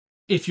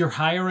If you're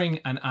hiring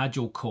an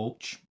Agile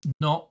coach,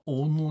 not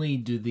only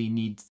do they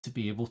need to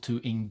be able to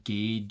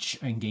engage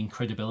and gain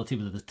credibility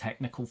with the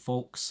technical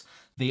folks,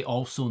 they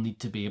also need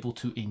to be able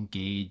to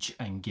engage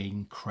and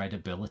gain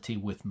credibility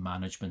with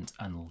management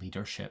and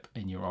leadership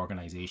in your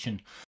organization.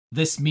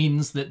 This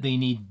means that they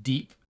need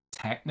deep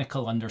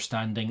technical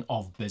understanding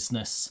of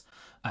business,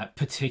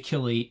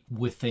 particularly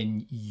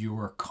within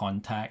your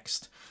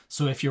context.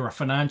 So if you're a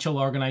financial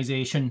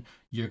organization,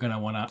 you're going to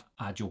want an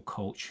Agile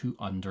coach who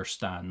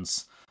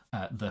understands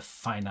the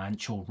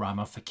financial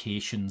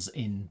ramifications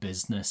in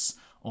business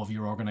of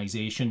your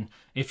organization.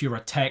 If you're a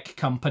tech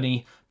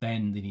company,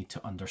 then they need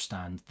to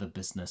understand the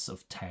business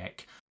of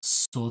tech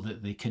so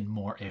that they can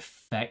more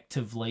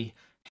effectively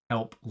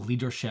help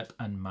leadership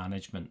and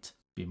management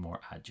be more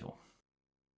agile.